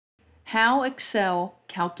How Excel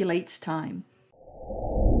calculates time.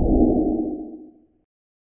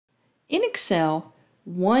 In Excel,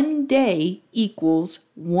 1 day equals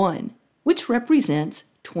 1, which represents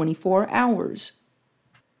 24 hours.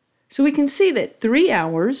 So we can see that 3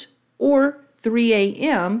 hours, or 3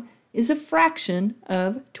 a.m., is a fraction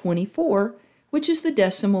of 24, which is the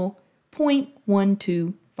decimal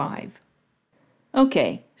 0.125.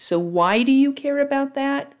 Okay, so why do you care about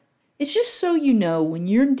that? It's just so you know when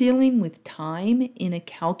you're dealing with time in a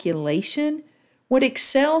calculation, what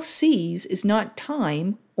Excel sees is not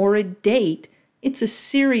time or a date, it's a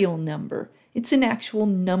serial number. It's an actual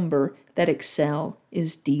number that Excel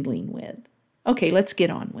is dealing with. Okay, let's get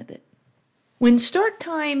on with it. When start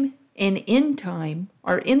time and end time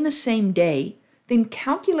are in the same day, then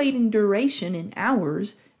calculating duration in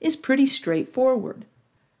hours is pretty straightforward.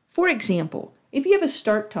 For example, if you have a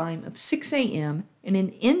start time of 6 a.m. and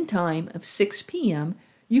an end time of 6 p.m.,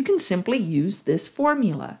 you can simply use this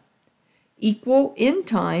formula. Equal end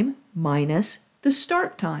time minus the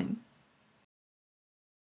start time.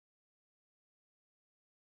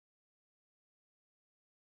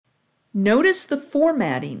 Notice the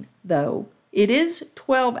formatting, though. It is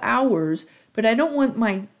 12 hours, but I don't want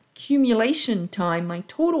my accumulation time, my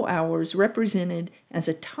total hours, represented as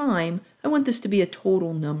a time. I want this to be a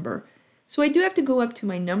total number. So I do have to go up to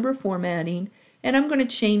my number formatting, and I'm going to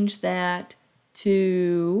change that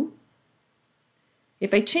to,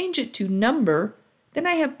 if I change it to number, then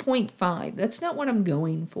I have 0.5. That's not what I'm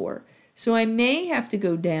going for. So I may have to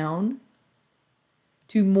go down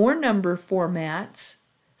to more number formats,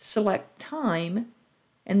 select time,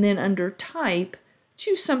 and then under type,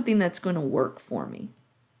 choose something that's going to work for me.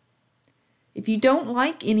 If you don't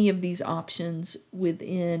like any of these options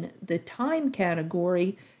within the time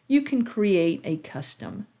category, you can create a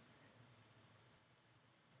custom.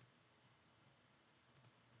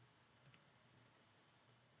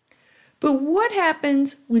 But what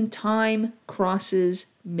happens when time crosses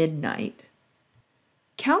midnight?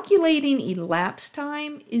 Calculating elapsed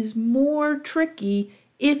time is more tricky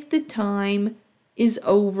if the time is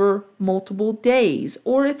over multiple days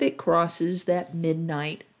or if it crosses that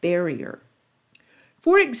midnight barrier.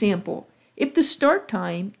 For example, if the start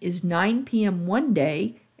time is 9 p.m. one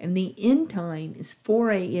day and the end time is 4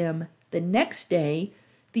 a.m. the next day,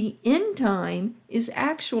 the end time is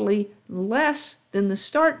actually less than the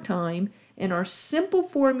start time, and our simple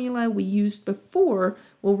formula we used before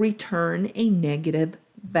will return a negative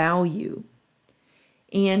value.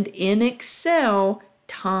 And in Excel,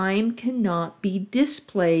 time cannot be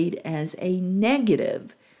displayed as a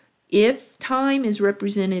negative. If time is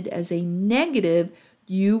represented as a negative,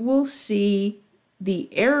 you will see the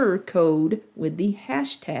error code with the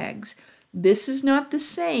hashtags. This is not the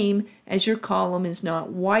same as your column is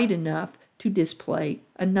not wide enough to display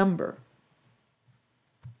a number.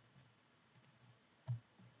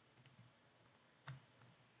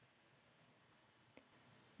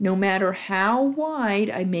 No matter how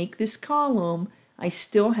wide I make this column, I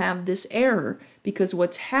still have this error because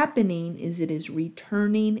what's happening is it is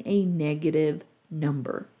returning a negative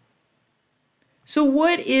number. So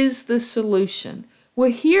what is the solution?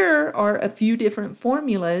 Well, here are a few different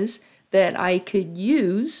formulas that I could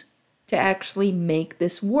use to actually make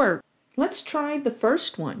this work. Let's try the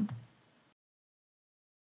first one.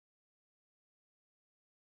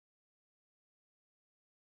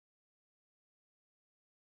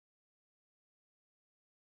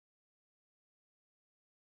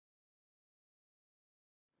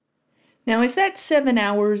 Now, is that 7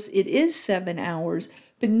 hours? It is 7 hours,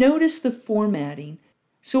 but notice the formatting.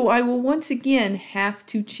 So I will once again have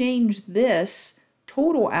to change this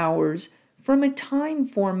total hours from a time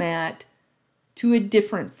format to a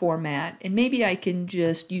different format. And maybe I can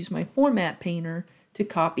just use my format painter to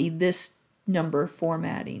copy this number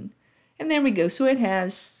formatting. And there we go. So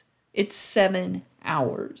it's 7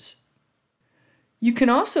 hours. You can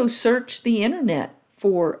also search the internet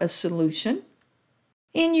for a solution,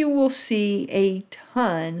 and you will see a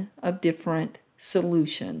ton of different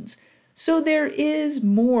solutions. So there is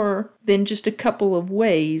more than just a couple of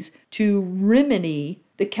ways to remedy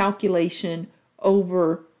the calculation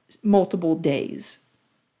over multiple days.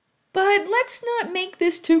 But let's not make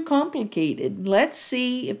this too complicated. Let's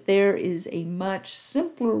see if there is a much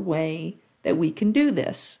simpler way that we can do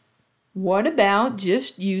this. What about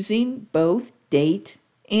just using both date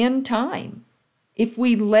and time? If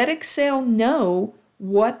we let Excel know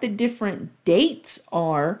what the different dates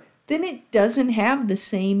are, then it doesn't have the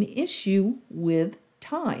same issue with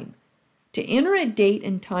time. To enter a date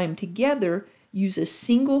and time together, use a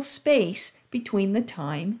single space between the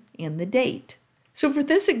time and the date. So for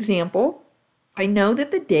this example, I know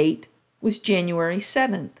that the date was January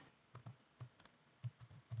 7th.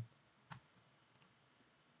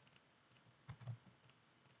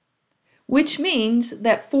 Which means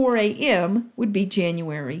that 4 a.m. would be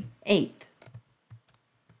January 8th.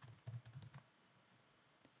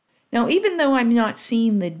 Now, even though I'm not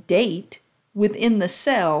seeing the date within the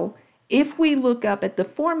cell, if we look up at the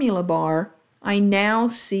formula bar, I now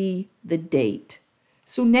see the date.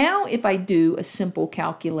 So now if I do a simple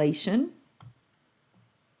calculation,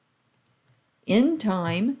 end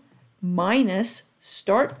time minus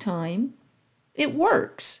start time, it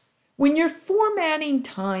works. When you're formatting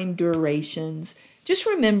time durations, just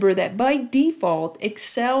remember that by default,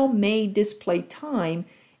 Excel may display time,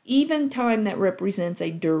 even time that represents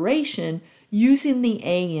a duration, using the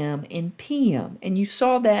AM and PM. And you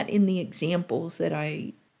saw that in the examples that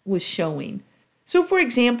I was showing. So for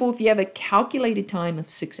example, if you have a calculated time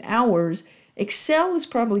of 6 hours, Excel is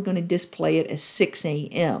probably going to display it as 6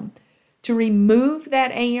 a.m. To remove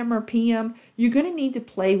that AM or PM, you're going to need to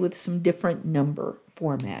play with some different number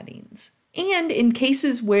formattings. And in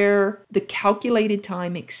cases where the calculated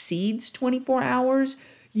time exceeds 24 hours,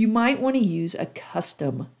 you might want to use a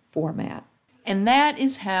custom format. And that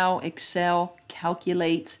is how Excel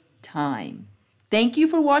calculates time. Thank you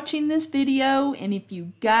for watching this video, and if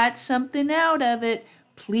you got something out of it,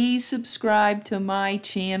 please subscribe to my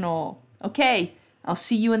channel. Okay, I'll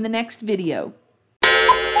see you in the next video.